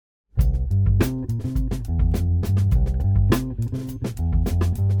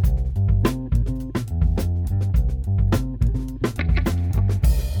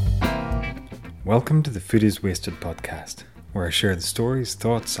Welcome to the Food is Wasted podcast, where I share the stories,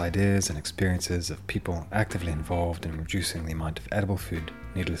 thoughts, ideas, and experiences of people actively involved in reducing the amount of edible food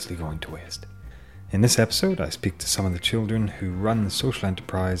needlessly going to waste. In this episode, I speak to some of the children who run the social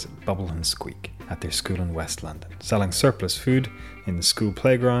enterprise Bubble and Squeak at their school in West London, selling surplus food in the school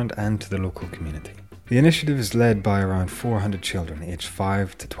playground and to the local community. The initiative is led by around 400 children aged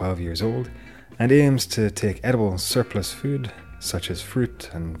 5 to 12 years old and aims to take edible surplus food such as fruit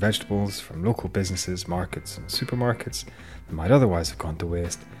and vegetables from local businesses, markets and supermarkets that might otherwise have gone to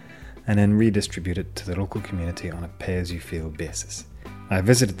waste, and then redistribute it to the local community on a pay-as-you-feel basis. I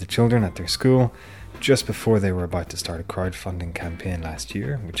visited the children at their school just before they were about to start a crowdfunding campaign last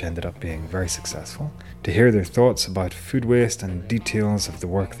year, which ended up being very successful, to hear their thoughts about food waste and details of the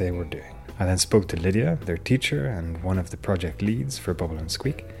work they were doing. I then spoke to Lydia, their teacher and one of the project leads for Bubble and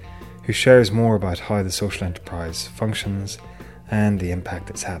Squeak, who shares more about how the social enterprise functions and the impact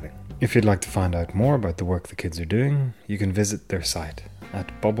it's having. If you'd like to find out more about the work the kids are doing, you can visit their site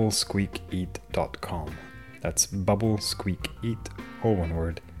at bubblesqueakeat.com. That's bubblesqueakeat, all one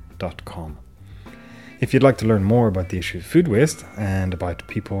word, .com. If you'd like to learn more about the issue of food waste and about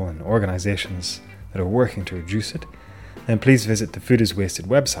people and organisations that are working to reduce it, then please visit the Food is Wasted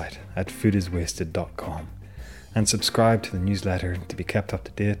website at foodiswasted.com and subscribe to the newsletter to be kept up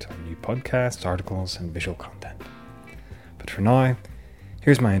to date on new podcasts, articles and visual content. But for now,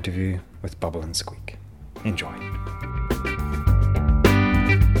 here's my interview with Bubble and Squeak. Enjoy.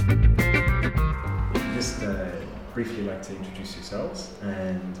 Just briefly like to introduce yourselves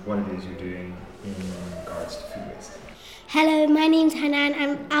and what it is you're doing in regards to food waste. Hello, my name's Hanan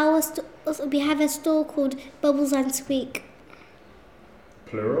and we have a store called Bubbles and Squeak.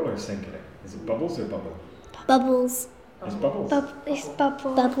 Plural or singular? Is it bubbles or bubble? Bubbles. It's bubbles? It's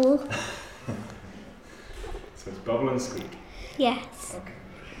bubble. Bubble. So it's Bubble and Squeak? Yes. Okay.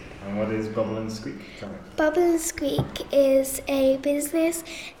 And what is Bubble and Squeak? Tell me. Bubble and Squeak is a business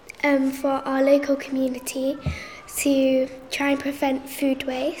for our local community to try and prevent food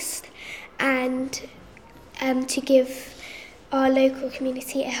waste and to give our local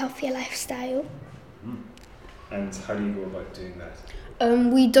community a healthier lifestyle. And how do you go about doing that?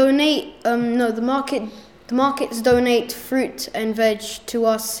 We donate. The markets donate fruit and veg to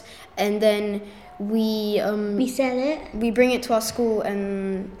us, and then we sell it. We bring it to our school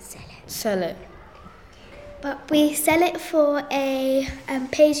and sell it. But we sell it for a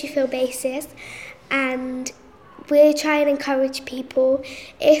pay-as-you-feel basis, and we try and encourage people.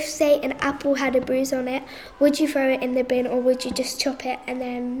 If, say, an apple had a bruise on it, would you throw it in the bin or would you just chop it and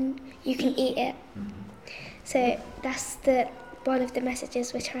then you can eat it? So that's one of the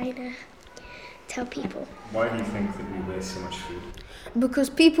messages we're trying to tell people. Why do you think that we waste so much food?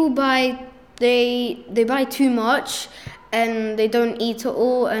 Because people buy buy too much and they don't eat it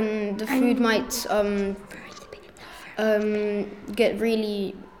all, and the food might get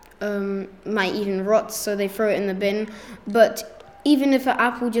really might even rot, so they throw it in the bin. But even if an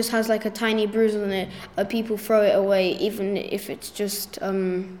apple just has like a tiny bruise on it, people throw it away, even if it's just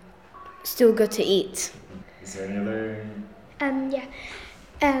still good to eat. Is there any other?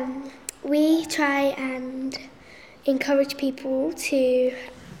 We try and encourage people to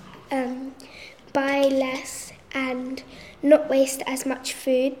buy less and not waste as much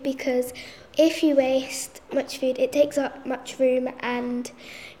food, because if you waste much food, it takes up much room and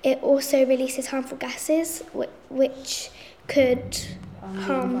it also releases harmful gases which could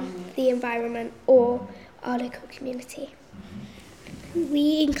harm the environment or our local community.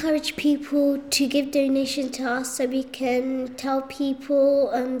 We encourage people to give donations to us so we can tell people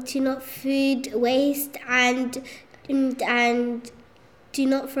to not food waste and do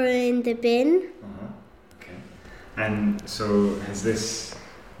not throw it in the bin. Okay. And so has these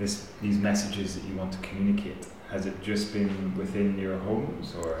messages that you want to communicate, has it just been within your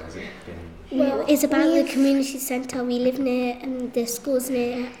homes or has it been? Well, it's about the community centre. We live near the school's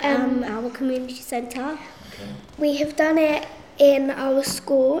near our community centre. Okay. We have done it in our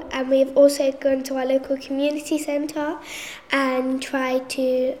school, and we've also gone to our local community centre and tried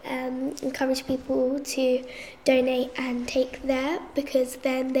to encourage people to donate and take there, because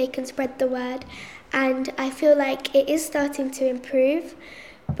then they can spread the word. And I feel like it is starting to improve,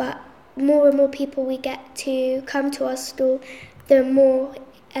 but more and more people we get to come to our store, the more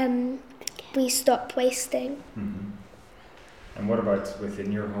we stop wasting. Mm-hmm. And what about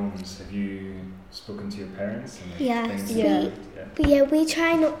within your homes? Have you spoken to your parents? We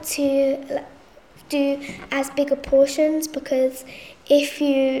try not to do as big a portions, because if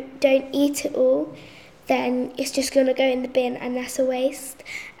you don't eat it all, then it's just going to go in the bin and that's a waste.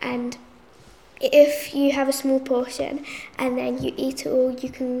 And if you have a small portion and then you eat it all, you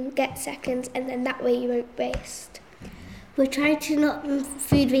can get seconds, and then that way you won't waste. We're trying to not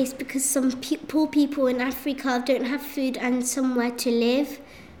food waste because some poor people in Africa don't have food and somewhere to live.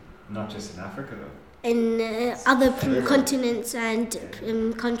 Not just in Africa, though. In other continents and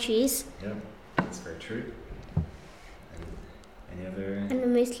countries. Yeah, that's very true. Any other?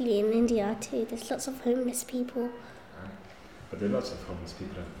 And mostly in India too. There's lots of homeless people. But there are lots of homeless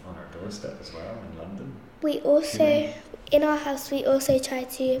people on our doorstep as well in London. We also, in our house, we also try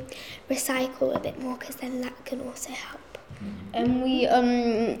to recycle a bit more because then that can also help. And we,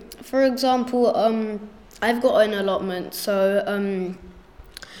 for example, I've got an allotment, so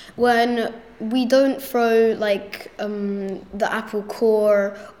when we don't throw like the apple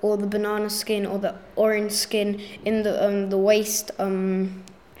core or the banana skin or the orange skin in the waste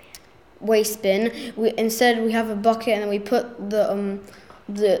bin, instead we have a bucket and we put the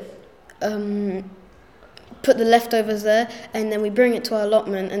leftovers there, and then we bring it to our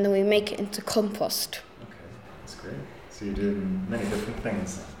allotment and then we make it into compost. Okay, that's great. So you're doing many different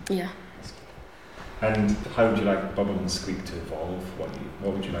things. Yeah. And how would you like Bubble and Squeak to evolve? What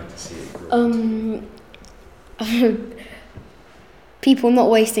would you like to see it grow into? People not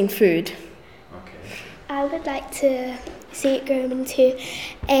wasting food. Okay. I would like to see it grow into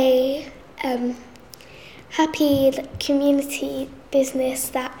a happy community business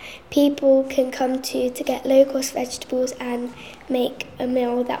that people can come to get low-cost vegetables and make a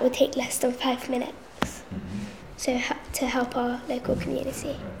meal that would take less than 5 minutes. Mm-hmm. So to help our local community.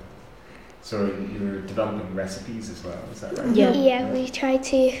 Right. So you're developing recipes as well, is that right? Yeah, we try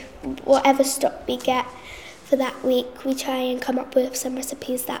to, whatever stock we get for that week, we try and come up with some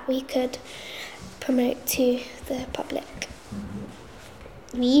recipes that we could promote to the public.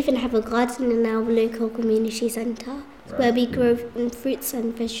 Mm-hmm. We even have a garden in our local community centre where we grow fruits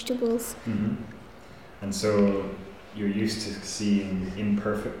and vegetables. Mm-hmm. And so you're used to seeing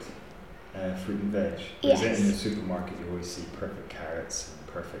imperfect fruit and veg. Yes. In the supermarket you always see perfect carrots and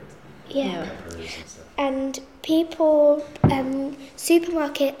perfect Yeah. peppers and stuff. And people,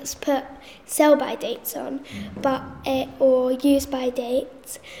 supermarkets put sell-by dates on, but or use-by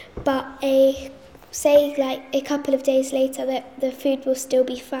dates, but say like a couple of days later that the food will still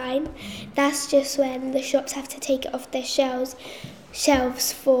be fine. That's just when the shops have to take it off their shelves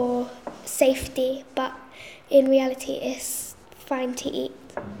for safety, but in reality it's fine to eat.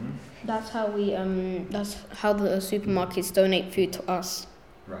 Mm-hmm. That's how that's how the supermarkets donate food to us.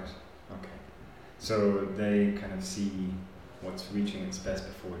 Right. Okay. So they kind of see what's reaching its best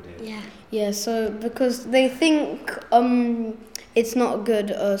before date. Yeah. Yeah, so because they think it's not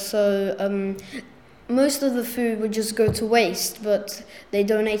good, most of the food would just go to waste, but they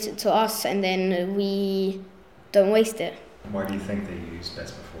donate it to us and then we don't waste it. Why do you think they use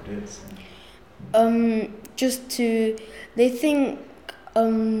best before dates? They think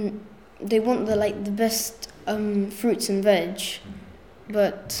they want the best fruits and veg,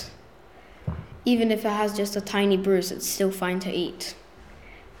 but even if it has just a tiny bruise, it's still fine to eat.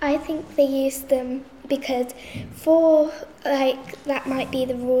 I think they use them because that might be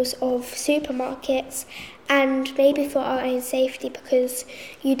the rules of supermarkets, and maybe for our own safety because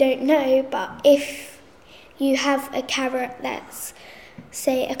you don't know, but if you have a carrot that's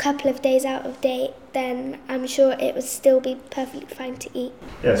say a couple of days out of date, then I'm sure it would still be perfectly fine to eat.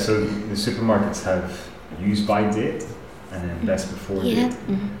 Yeah, so the supermarkets have use by date and then best before date.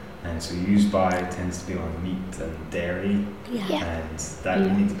 Mm-hmm. And so use by tends to be on meat and dairy, and that you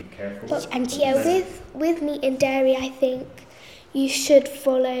need to be careful. With meat and dairy, I think you should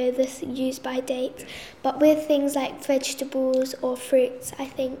follow the use by date. But with things like vegetables or fruits, I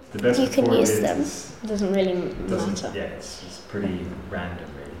think you can use them. Doesn't really matter. Yeah, it's pretty random,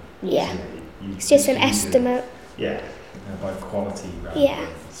 really. Yeah, it's just an estimate. About quality rather than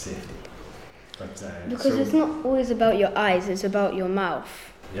safety. But, because it's not always about your eyes; it's about your mouth.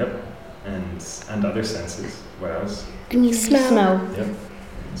 Yep, and other senses. What else? And you smell. Yep.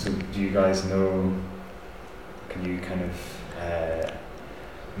 So do you guys know? Can you kind of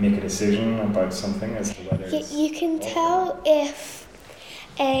make a decision about something as to whether you can tell if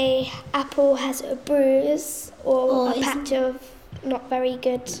a apple has a bruise or a patch of not very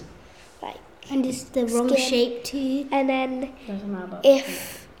good, and it's the wrong shape too. And then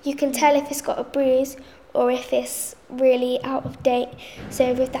if you can tell if it's got a bruise or if it's really out of date.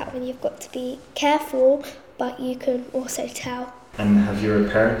 So with that one, you've got to be careful, but you can also tell. And have your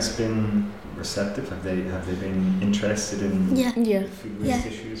parents been receptive? Have they been interested in the food waste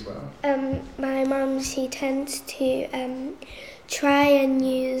issue as well? My mum, she tends to try and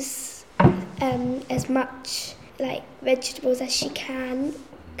use as much vegetables as she can,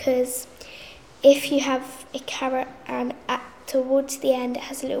 because if you have a carrot and towards the end it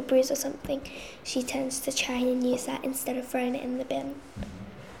has a little bruise or something, she tends to try and use that instead of throwing it in the bin.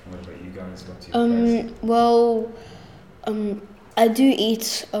 What about you guys? What's your best? Well, I do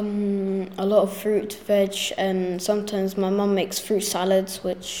eat a lot of fruit, veg, and sometimes my mum makes fruit salads,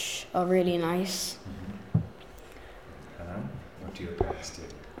 which are really nice. What do your parents do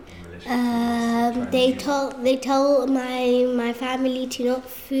in relation to They tell my family to not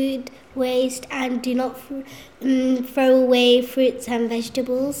food waste and do not throw away fruits and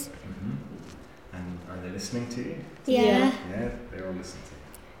vegetables. And are they listening to you? Yeah. Yeah, they all listen to you.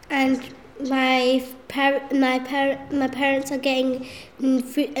 And my parents are getting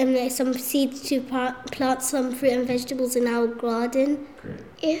fruit and some seeds to plant some fruit and vegetables in our garden. Great.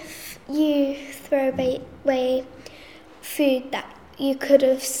 If you throw away food that you could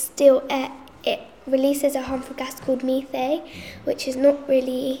have still ate, it releases a harmful gas called methane, which is not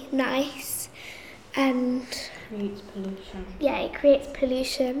really nice, and Creates pollution. yeah, it creates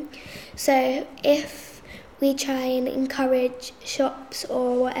pollution. So if we try and encourage shops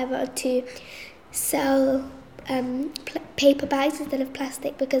or whatever to sell paper bags instead of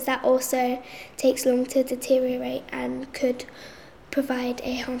plastic, because that also takes long to deteriorate and could provide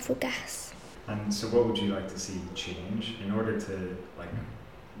a harmful gas. And so what would you like to see change in order to, like,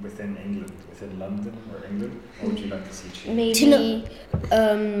 within England, within London or England, what would you like to see change? Maybe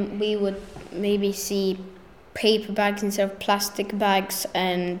we would maybe see paper bags instead of plastic bags,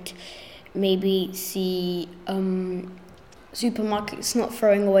 and maybe see supermarkets not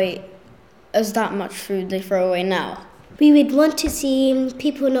throwing away as that much food they throw away now. We would want to see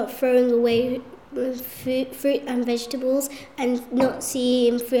people not throwing away fruit and vegetables and not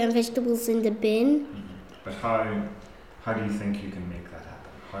seeing fruit and vegetables in the bin. But how do you think you can make that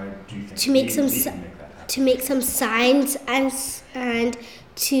happen? How do you think To make we some can make that happen? To make some signs and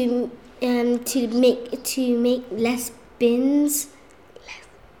to make less bins.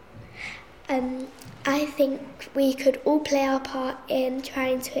 I think we could all play our part in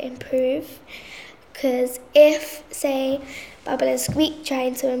trying to improve, because if, say, Bubble and Squeak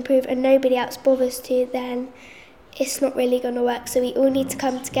trying to improve and nobody else bothers to, then it's not really going to work. So we all need to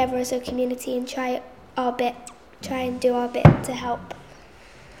come together as a community and try and do our bit to help.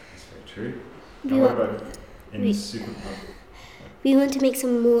 That's very true. And what about in the supermarket? We want to make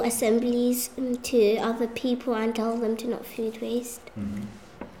some more assemblies to other people and tell them to not food waste.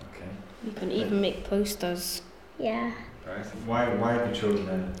 Okay. You can even make posters. Yeah. Right. Why have you chosen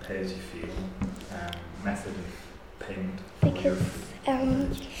a pay-as-you-feel method of payment for your Because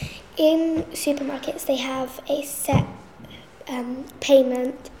food? in supermarkets they have a set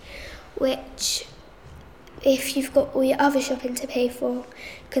payment, which if you've got all your other shopping to pay for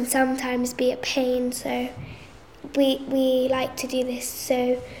can sometimes be a pain. So we like to do this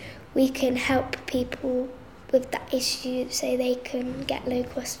so we can help people with that issue so they can get low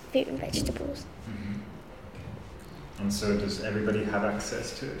cost fruit and vegetables. And so does everybody have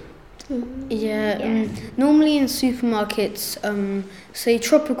access to it? Yeah. Normally in supermarkets, say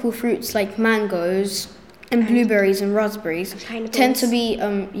tropical fruits like mangoes and blueberries and raspberries tend to be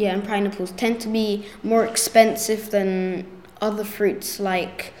and pineapples tend to be more expensive than other fruits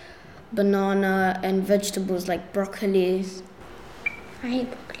like banana and vegetables like broccoli. I ate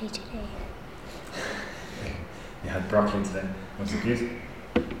broccoli today. You had broccoli today. Was it good?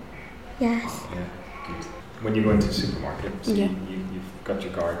 Yes. Yeah, good. When you go into a supermarket, so Yeah. you've got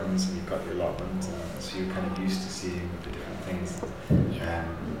your gardens and you've got your allotment, so you're kind of used to seeing the different things,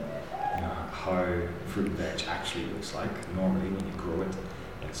 how fruit and veg actually looks like. Normally, when you grow it,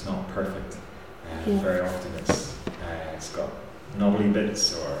 it's not perfect. Very often, it's got knobbly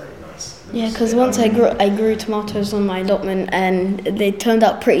bits, or it's. Yeah, because once I grew tomatoes on my allotment and they turned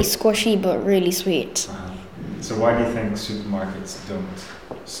out pretty squashy but really sweet. So why do you think supermarkets don't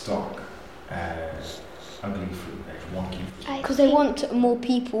stock ugly fruit and veg, wonky fruit? Because they want more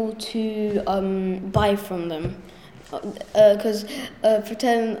people to buy from them. Because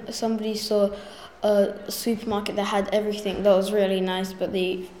pretend somebody saw a supermarket that had everything that was really nice, but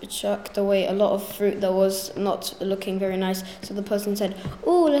they chucked away a lot of fruit that was not looking very nice. So the person said,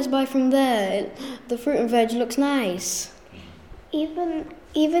 "Oh, let's buy from there. The fruit and veg looks nice."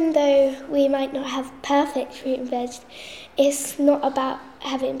 Even though we might not have perfect fruit and veg, it's not about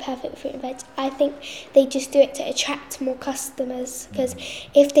having perfect fruit and veg. I think they just do it to attract more customers, because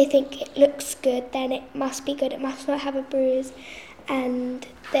if they think it looks good, then it must be good. It must not have a bruise, and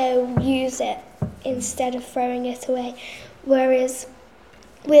they'll use it instead of throwing it away. Whereas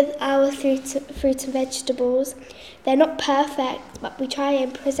with our fruit and vegetables, they're not perfect, but we try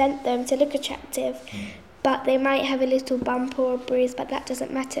and present them to look attractive. but they might have a little bump or a bruise, but that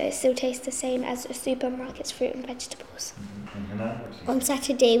doesn't matter. It still tastes the same as a supermarket's fruit and vegetables. And Hannah, what do you On think?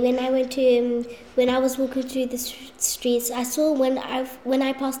 Saturday, when I was walking through the streets, I saw when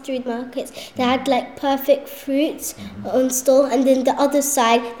I passed through the markets, they had like perfect fruits on stall, and then the other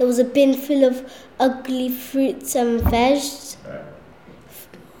side there was a bin full of ugly fruits and veg.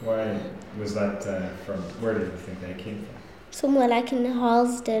 Why was that from? Where did you think they came from? Somewhere like in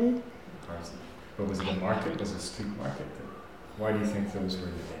Harlesden. Carson. But was it a market? Was it a street market? Why do you think those were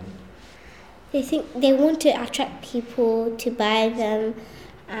the bin? They think they want to attract people to buy them,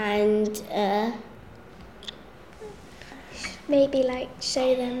 and Maybe like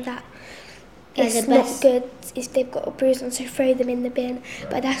show them that They're it's the not best. good if they've got a bruise on, so throw them in the bin.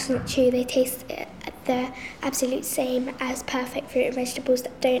 But that's not true. They taste the absolute same as perfect fruit and vegetables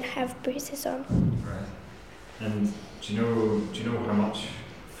that don't have bruises on. Right. And do you know how much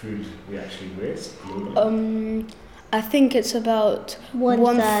food we actually waste globally? I think it's about One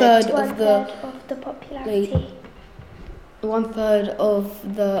one third. third One of third the of the popularity. 1/3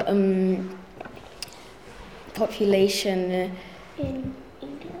 of the population In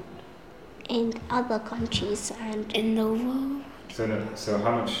England. in other countries and in the world. So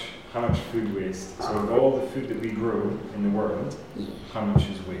how much food waste? So of all the food that we grow in the world, how much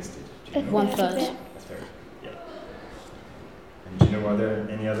is wasted? Do you know? 1/3. A third. Yeah. And do you know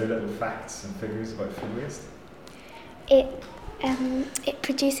any other little facts and figures about food waste? It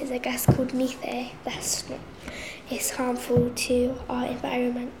produces a gas called methane. It's harmful to our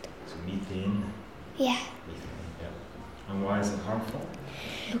environment. So methane. Yeah, Methane. Yeah. And why is it harmful?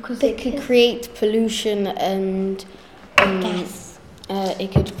 Because it could create pollution and gas.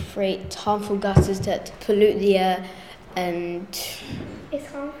 it could create harmful gases that pollute the air and it's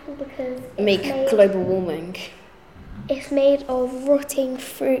harmful because make global warming. It's made of rotting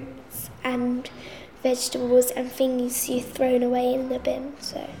fruits and vegetables and things you've thrown away in the bin,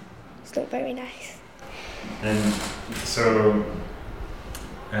 so it's not very nice. And so,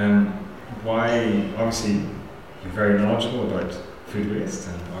 why? Obviously, you're very knowledgeable about food waste,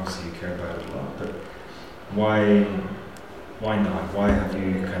 and obviously you care about it a lot. But why not? Why have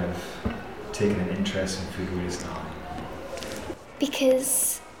you kind of taken an interest in food waste now?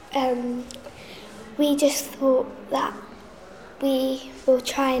 Because we just thought that we will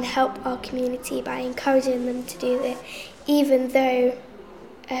try and help our community by encouraging them to do it, even though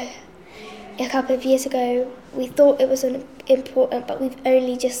a couple of years ago we thought it was important, but we've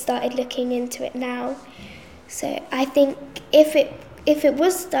only just started looking into it now. So I think if it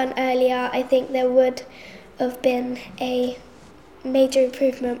was done earlier, I think there would have been a major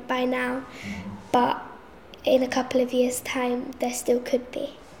improvement by now, but in a couple of years' time there still could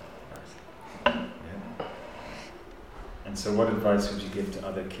be. Yeah. And so, what advice would you give to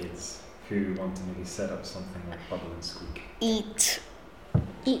other kids who want to maybe set up something like Bubble and Squeak? Eat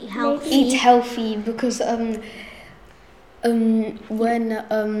Eat healthy because when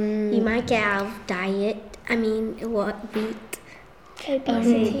you might get out of diet. Weight.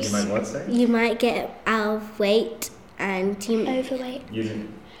 Obesity, You might what say? You might get out of weight, and overweight. You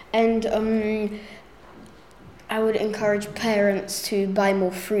didn't. and I would encourage parents to buy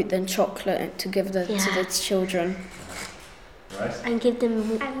more fruit than chocolate to give to their children. Right. and give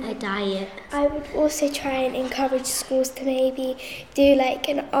them a diet. I would also try and encourage schools to maybe do like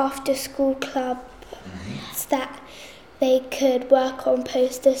an after-school club so that they could work on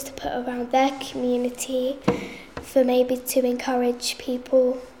posters to put around their community for maybe to encourage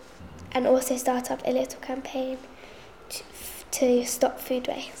people, and also start up a little campaign to stop food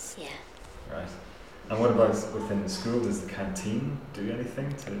waste. Right. And what about within the school? Does the canteen do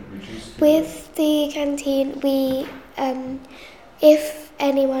anything to reduce food waste? With the canteen, we, if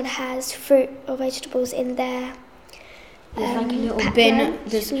anyone has fruit or vegetables in their There's like a little packed bin.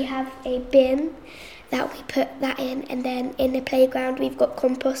 lunch, we have a bin that we put that in, and then in the playground we've got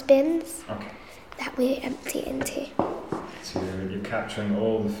compost bins Okay. that we empty into. So you're capturing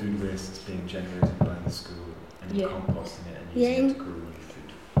all the food waste that's being generated by the school and you're composting it and using it to grow new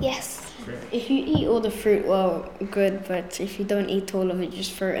food. Yes. Great. If you eat all the fruit, well, good. But if you don't eat all of it,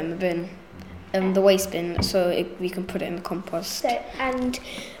 just throw it in the bin, the waste bin, so we can put it in the compost. So, and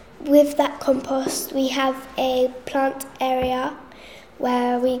with that compost, we have a plant area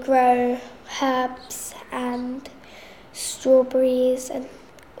where we grow herbs and strawberries and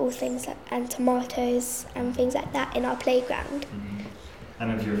all things like, and tomatoes and things like that in our playground. And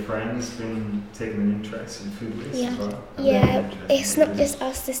have your friends been taking an interest in food waste as well? Have they been Yeah, interested it's in not food just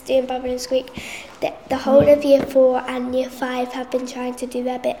us that's doing Bubble and Squeak. The whole of Year 4 and Year 5 have been trying to do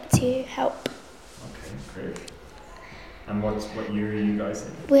their bit to help. Okay, great. And what year are you guys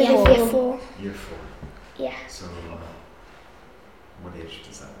in? We're Year in Year 4. 4. Year 4. Yeah. So, what age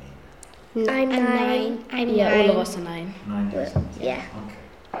does that mean? I'm 9. I'm Yeah, 9. all of us are 9. 9 years old. Yeah.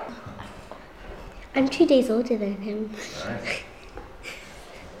 Okay. I'm 2 days older than him. Alright.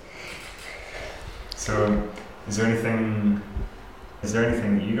 So, is there anything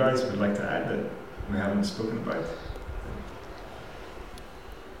that you guys would like to add that we haven't spoken about?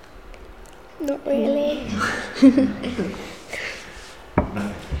 Not really.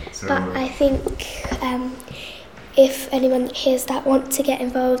 Nothing. So, But I think if anyone that hears that want to get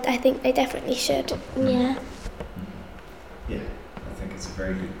involved, I think they definitely should. Yeah. yeah, I think it's a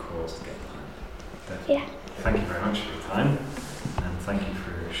very good cause to get behind. Definitely. Yeah. Thank you very much for your time, and thank you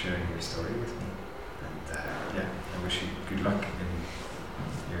for sharing your story with me. And I wish you good luck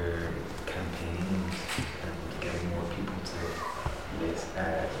in your campaign and getting more people to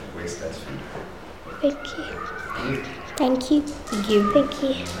waste less food. Thank you. Thank you. Thank you. Thank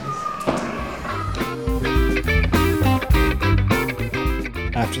you.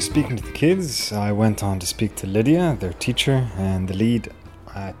 After speaking to the kids, I went on to speak to Lydia, their teacher and the lead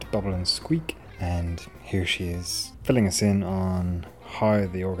at Bubble and Squeak, and here she is filling us in on how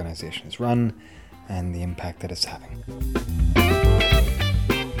the organisation is run and the impact that it's having.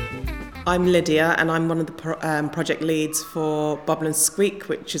 I'm Lydia, and I'm one of the project leads for Bubble and Squeak,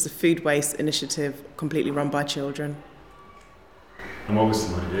 which is a food waste initiative completely run by children. And what was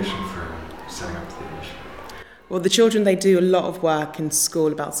the motivation for setting up the initiative? Well, the children, they do a lot of work in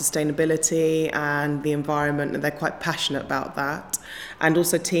school about sustainability and the environment, and they're quite passionate about that. And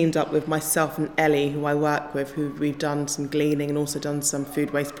also teamed up with myself and Ellie, who I work with, who we've done some gleaning and also done some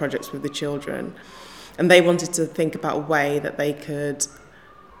food waste projects with the children. And they wanted to think about a way that they could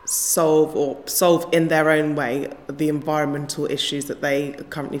solve in their own way the environmental issues that they are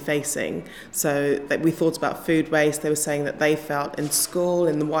currently facing. So that we thought about food waste. They were saying that they felt in school,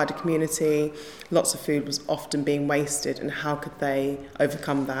 in the wider community, lots of food was often being wasted, and how could they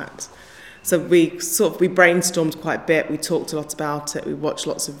overcome that? So we brainstormed quite a bit. We talked a lot about it. We watched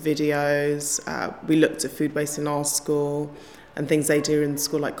lots of videos. We looked at food waste in our school and things they do in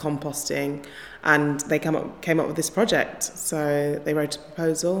school, like composting. And they came up with this project. So they wrote a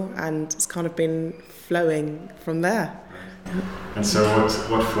proposal, and it's kind of been flowing from there. And so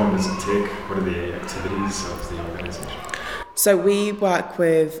what form does it take? What are the activities of the organisation? So we work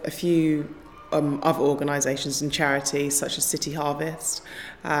with a few other organisations and charities such as City Harvest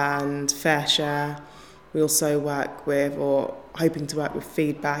and Fair Share. We also work with, or hoping to work with,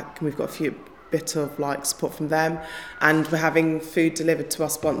 Feedback, and we've got a few bit of support from them, and we're having food delivered to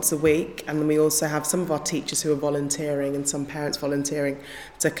us once a week. And then we also have some of our teachers who are volunteering and some parents volunteering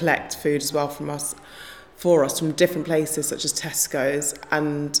to collect food as well for us from different places such as Tesco's,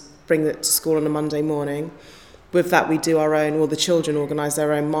 and bring it to school on a Monday morning. With that, we do the children organise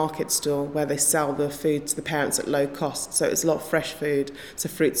their own market stall where they sell the food to the parents at low cost. So it's a lot of fresh food, so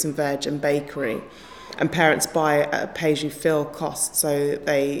fruits and veg and bakery. And parents buy at a pay-as-you-fill cost. So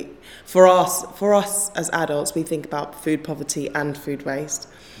for us as adults, we think about food poverty and food waste.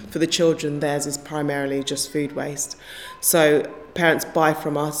 For the children, theirs is primarily just food waste. So parents buy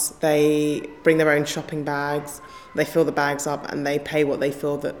from us, they bring their own shopping bags, they fill the bags up, and they pay what they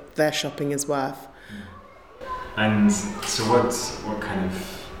feel that their shopping is worth. And so what kind of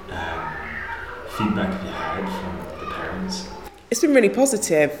feedback have you had from the parents? It's been really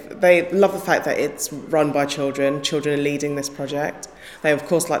positive. They love the fact that it's run by children. Children are leading this project. They, of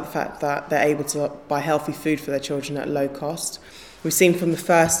course, like the fact that they're able to buy healthy food for their children at low cost. We've seen from the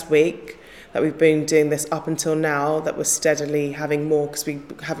first week that we've been doing this up until now that we're steadily having more, because we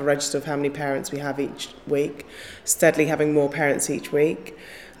have a register of how many parents we have each week, steadily having more parents each week.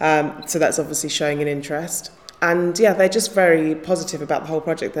 So that's obviously showing an interest. And yeah, they're just very positive about the whole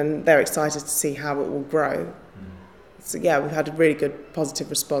project, and they're excited to see how it will grow. So yeah, we've had a really good positive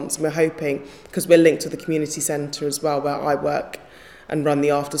response, and we're hoping, because we're linked to the community centre as well, where I work and run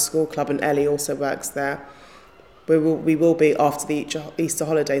the after school club, and Ellie also works there. We will be, after the Easter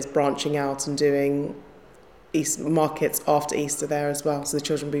holidays, branching out and doing markets after Easter there as well, so the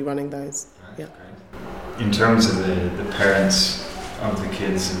children will be running those. Right, yeah. Great. In terms of the parents of the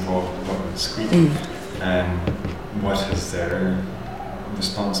kids involved with Bubble and Squeak, what has their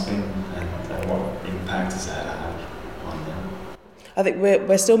response been, and what impact has that had on them? I think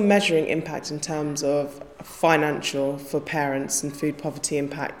we're still measuring impact in terms of financial for parents and food poverty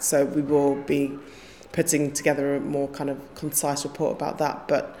impact, so we will be putting together a more kind of concise report about that.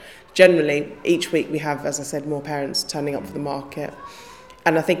 But generally, each week we have, as I said, more parents turning up for the market.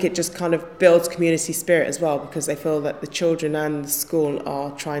 And I think it just kind of builds community spirit as well, because they feel that the children and the school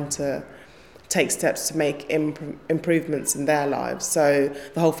are trying to take steps to make improvements in their lives. So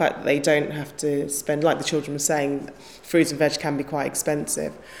the whole fact that they don't have to spend, like the children were saying, fruits and veg can be quite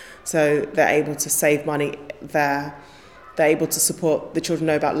expensive. So they're able to save money there. They're able to support, the children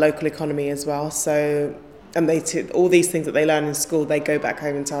know about local economy as well. So, and all these things that they learn in school, they go back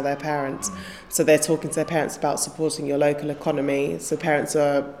home and tell their parents. So they're talking to their parents about supporting your local economy. So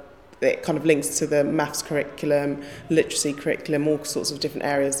it kind of links to the maths curriculum, literacy curriculum, all sorts of different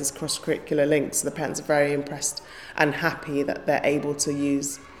areas. There's cross-curricular links. So the parents are very impressed and happy that they're able to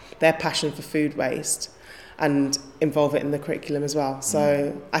use their passion for food waste and involve it in the curriculum as well.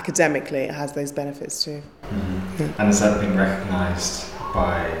 So academically, it has those benefits too. Mm-hmm. And has that been recognised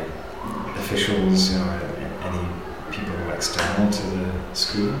by officials, any people external to the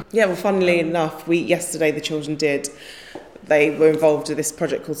school? Yeah, well, funnily enough, yesterday the children they were involved with this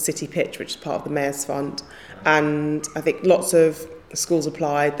project called City Pitch, which is part of the Mayor's Fund. And I think lots of schools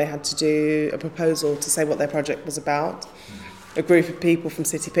applied. They had to do a proposal to say what their project was about. A group of people from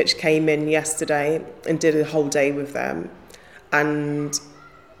City Pitch came in yesterday and did a whole day with them. And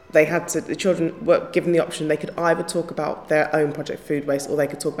the children were given the option, they could either talk about their own project, food waste, or they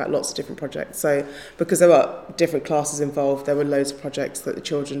could talk about lots of different projects. So because there were different classes involved, there were loads of projects that the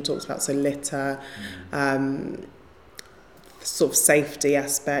children talked about. So litter, sort of safety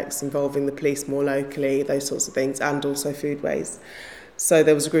aspects involving the police more locally, those sorts of things, and also food waste. So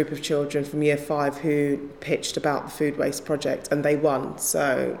there was a group of children from year 5 who pitched about the food waste project, and they won.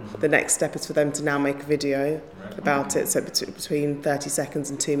 So the next step is for them to now make a video about it, so between 30 seconds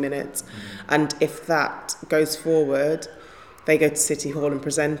and 2 minutes. And if that goes forward, they go to City Hall and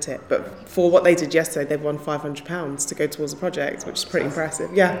present it. But for what they did yesterday, they've won £500 to go towards the project, which is pretty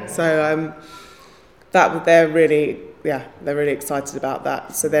impressive. Yeah, so they're really excited about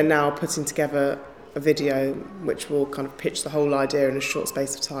that. So they're now putting together a video which will kind of pitch the whole idea in a short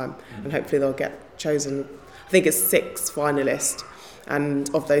space of time, and hopefully they'll get chosen. I think it's 6 finalists, and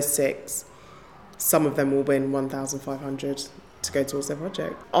of those 6, some of them will win 1,500 to go towards their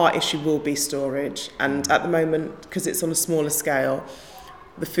project. Our issue will be storage, and at the moment, because it's on a smaller scale,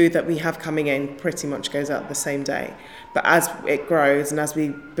 the food that we have coming in pretty much goes out the same day. But as it grows and as we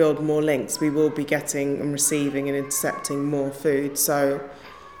build more links, we will be getting and receiving and intercepting more food. So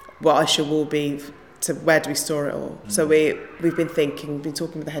what issue will be to where do we store it all? So we've been talking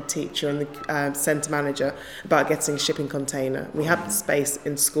with the head teacher and the centre manager about getting a shipping container. We have the space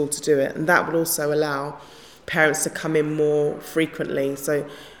in school to do it, and that will also allow parents to come in more frequently. So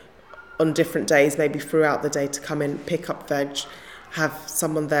on different days, maybe throughout the day, to come in, pick up veg, have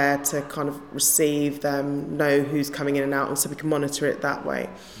someone there to kind of receive them, know who's coming in and out, and so we can monitor it that way.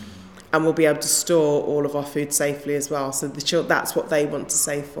 And we'll be able to store all of our food safely as well. So that's what they want to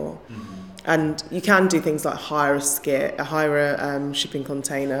save for. And you can do things like hire a skit, hire a shipping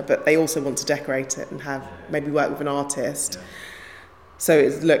container, but they also want to decorate it and maybe work with an artist. So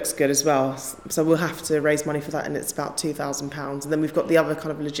it looks good as well. So we'll have to raise money for that, and it's about £2,000. And then we've got the other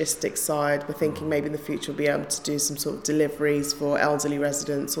kind of logistics side. We're thinking maybe in the future we'll be able to do some sort of deliveries for elderly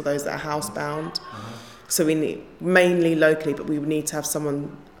residents or those that are housebound. So we need, mainly locally, but we would need to have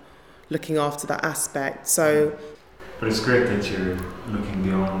someone looking after that aspect. So, but it's great that you're looking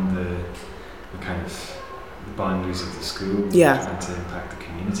beyond the kind of the boundaries of the school. Yeah. Trying to impact the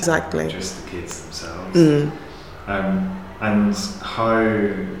community. Exactly. Not just the kids themselves. And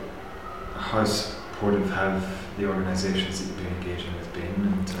how supportive have the organisations that you've been engaging with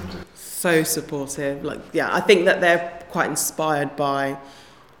been in terms of? So supportive. I think that they're quite inspired by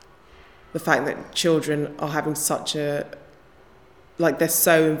the fact that children are having such they're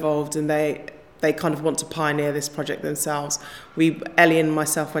so involved, and they kind of want to pioneer this project themselves. Ellie and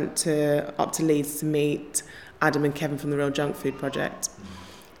myself went up to Leeds to meet Adam and Kevin from the Real Junk Food Project,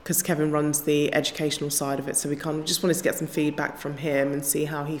 because Kevin runs the educational side of it, so we kind of just wanted to get some feedback from him and see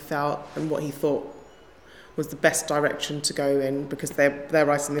how he felt and what he thought was the best direction to go in, because they're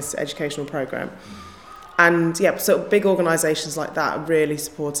writing this educational programme. And so big organisations like that are really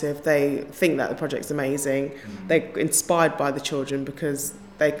supportive. They think that the project's amazing. They're inspired by the children because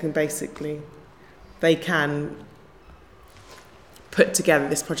they can put together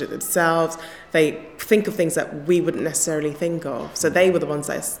this project themselves. They think of things that we wouldn't necessarily think of. So they were the ones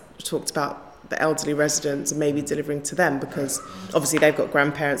that talked about the elderly residents and maybe delivering to them, because obviously they've got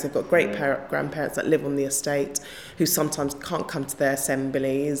grandparents, they've got great grandparents that live on the estate who sometimes can't come to their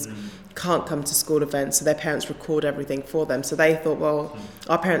assemblies, can't come to school events, so their parents record everything for them. So they thought, well,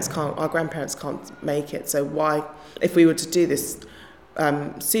 our grandparents can't make it, so why, if we were to do this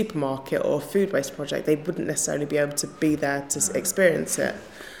supermarket or food waste project, they wouldn't necessarily be able to be there to experience it.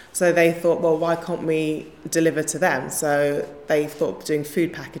 So they thought, well, why can't we deliver to them? So they thought of doing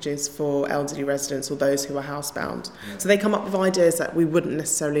food packages for elderly residents or those who are housebound. So they come up with ideas that we wouldn't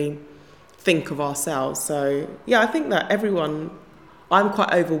necessarily think of ourselves. So yeah, I think that I'm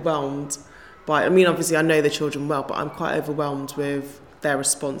quite overwhelmed by, I mean, obviously I know the children well, but I'm quite overwhelmed with their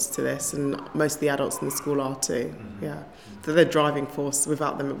response to this, and most of the adults in the school are too. Yeah, so they're driving force.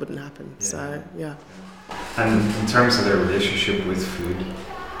 Without them, it wouldn't happen. Yeah. So yeah. And in terms of their relationship with food,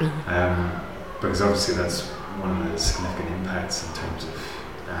 because obviously that's one of the significant impacts in terms of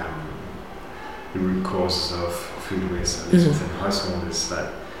the root causes of food waste, at least within households, is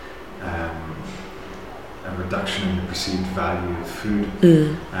that a reduction in the perceived value of food,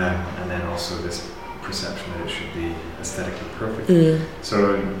 and then also this perception that it should be aesthetically perfect.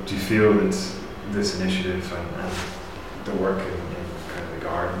 So do you feel that this initiative and the work in kind of the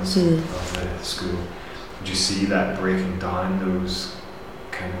gardens of the school, do you see that breaking down those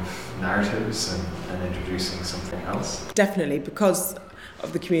kind of narratives and introducing something else? Definitely, because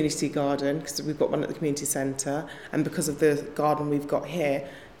of the community garden, because we've got one at the community centre, and because of the garden we've got here,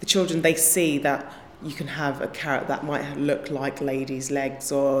 the children, they see that you can have a carrot that might look like ladies'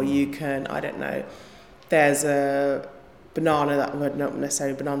 legs, or you can, I don't know, there's a banana that, well, not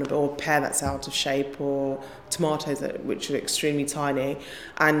necessarily banana, but or a pear that's out of shape, or tomatoes which are extremely tiny,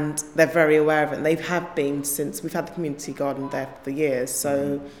 and they're very aware of it. And they have been since we've had the community garden there for years.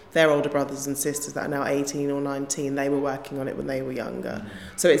 So their older brothers and sisters that are now 18 or 19, they were working on it when they were younger.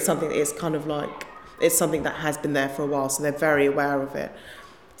 So it's something. It's kind of like it's something that has been there for a while. So they're very aware of it.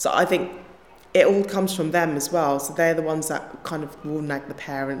 So I think it all comes from them as well. So they're the ones that kind of will nag the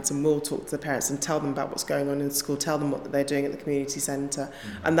parents and will talk to the parents and tell them about what's going on in school, tell them what they're doing at the community centre.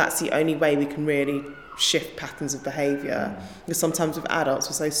 And that's the only way we can really shift patterns of behaviour. Because sometimes with adults,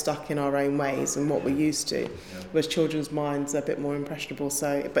 we're so stuck in our own ways and what we're used to, whereas children's minds are a bit more impressionable,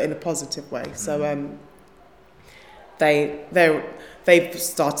 so, but in a positive way. So they've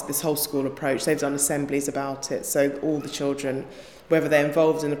started this whole school approach. They've done assemblies about it. So all the children, whether they're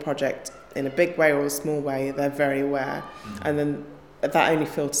involved in a project in a big way or a small way, they're very aware. And then that only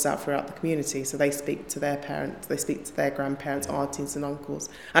filters out throughout the community. So they speak to their parents, they speak to their grandparents, aunties and uncles.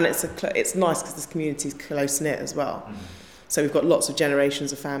 And it's nice because this community is close-knit as well. So we've got lots of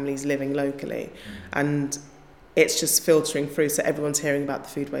generations of families living locally. And it's just filtering through. So everyone's hearing about the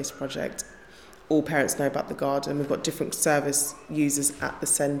food waste project. All parents know about the garden. We've got different service users at the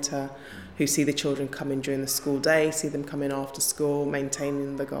centre who see the children come in during the school day, see them come in after school,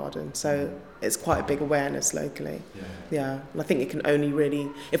 maintaining the garden. So it's quite a big awareness locally. Yeah. And I think it can only really,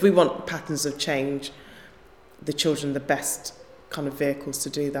 if we want patterns of change, the children are the best kind of vehicles to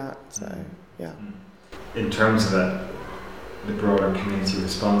do that. So, yeah. In terms of that, the broader community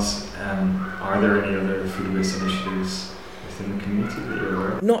response, are there any other food waste initiatives within the community that you're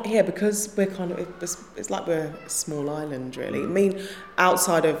aware of? Not here, because we're kind of, it's like we're a small island really. I mean,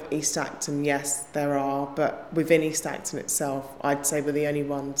 outside of East Acton, yes, there are, but within East Acton itself, I'd say we're the only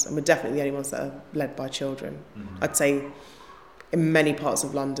ones, and we're definitely the only ones that are led by children. I'd say in many parts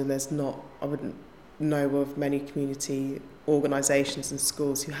of London, I wouldn't know of many community organisations and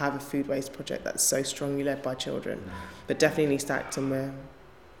schools who have a food waste project that's so strongly led by children. But definitely in East Acton, we're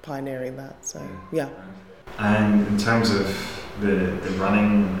pioneering that, so yeah. And in terms of the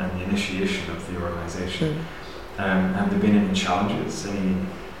running and the initiation of the organisation, have there been any challenges,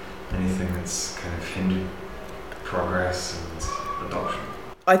 anything that's kind of hindered progress and adoption?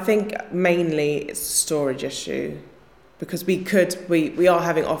 I think mainly it's a storage issue, because we are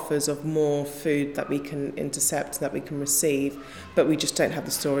having offers of more food that we can intercept, that we can receive, but we just don't have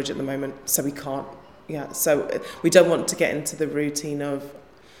the storage at the moment, so we can't. Yeah, so we don't want to get into the routine of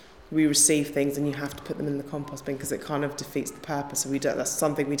we receive things and you have to put them in the compost bin, because it kind of defeats the purpose. So that's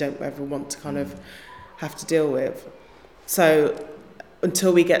something we don't ever want to kind of have to deal with. So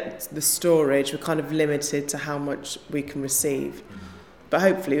until we get the storage, we're kind of limited to how much we can receive. But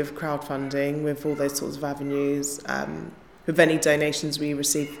hopefully with crowdfunding, with all those sorts of avenues, with any donations we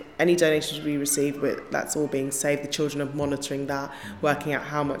receive, that's all being saved. The children are monitoring that, working out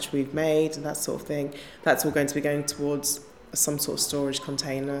how much we've made and that sort of thing. That's all going to be going towards some sort of storage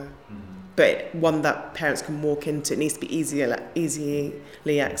container, but one that parents can walk into. It needs to be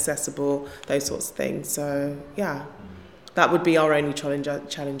easily accessible, those sorts of things. So yeah, that would be our only challenge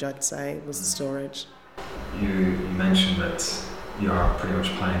I'd say, was the storage. You mentioned that you are pretty much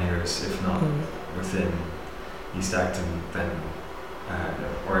pioneers, if not within East Acton, then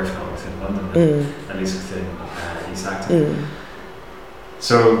or if not within London, then at least within East Acton.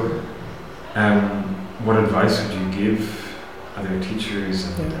 So what advice would you give other teachers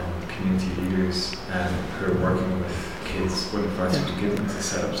and community leaders who are working with kids, what advice would you give them to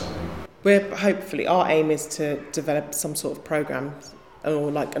set up something? Our aim is to develop some sort of programme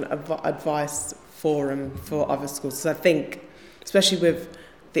or like an advice forum for other schools. So I think, especially with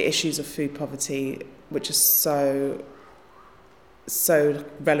the issues of food poverty, which is so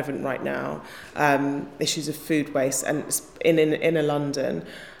relevant right now, issues of food waste, and in inner London,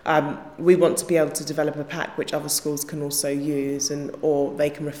 we want to be able to develop a pack which other schools can also use, or they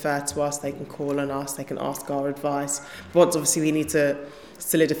can refer to us, they can call on us, they can ask our advice. But obviously we need to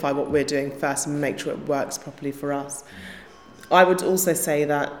solidify what we're doing first and make sure it works properly for us. I would also say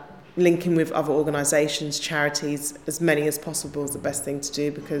that linking with other organisations, charities, as many as possible is the best thing to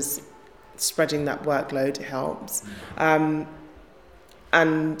do, because spreading that workload helps.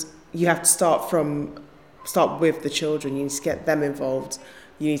 And you have to start with the children. You need to get them involved.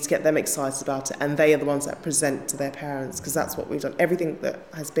 You need to get them excited about it, and they are the ones that present to their parents, because that's what we've done. Everything that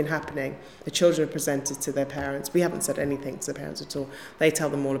has been happening, the children have presented to their parents. We haven't said anything to the parents at all. They tell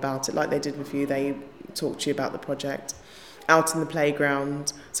them all about it, like they did with you. They talk to you about the project. Out in the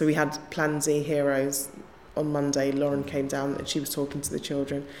playground, so we had Plan Z Heroes on Monday. Lauren came down and she was talking to the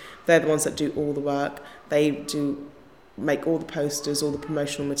children. They're the ones that do all the work. They do make all the posters, all the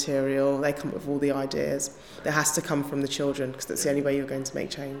promotional material. They come up with all the ideas. It has to come from the children, because that's the only way you're going to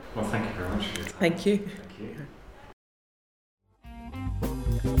make change. Well, thank you very much for your time. Thank you.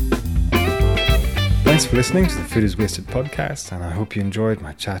 Thanks for listening to the Food is Wasted podcast, and I hope you enjoyed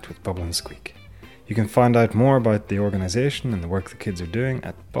my chat with Bubble and Squeak. You can find out more about the organisation and the work the kids are doing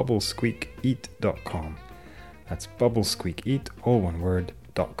at bubblesqueakeat.com. That's bubblesqueakeat, all one word,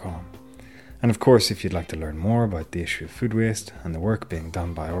 .com. And of course, if you'd like to learn more about the issue of food waste and the work being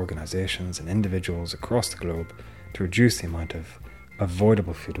done by organisations and individuals across the globe to reduce the amount of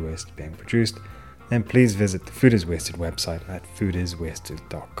avoidable food waste being produced, then please visit the Food is Wasted website at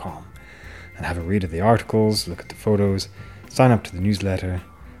foodiswasted.com and have a read of the articles, look at the photos, sign up to the newsletter,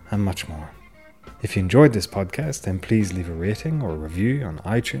 and much more. If you enjoyed this podcast, then please leave a rating or a review on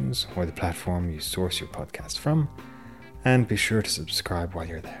iTunes or the platform you source your podcast from, and be sure to subscribe while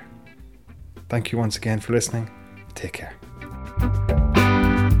you're there. Thank you once again for listening. Take care.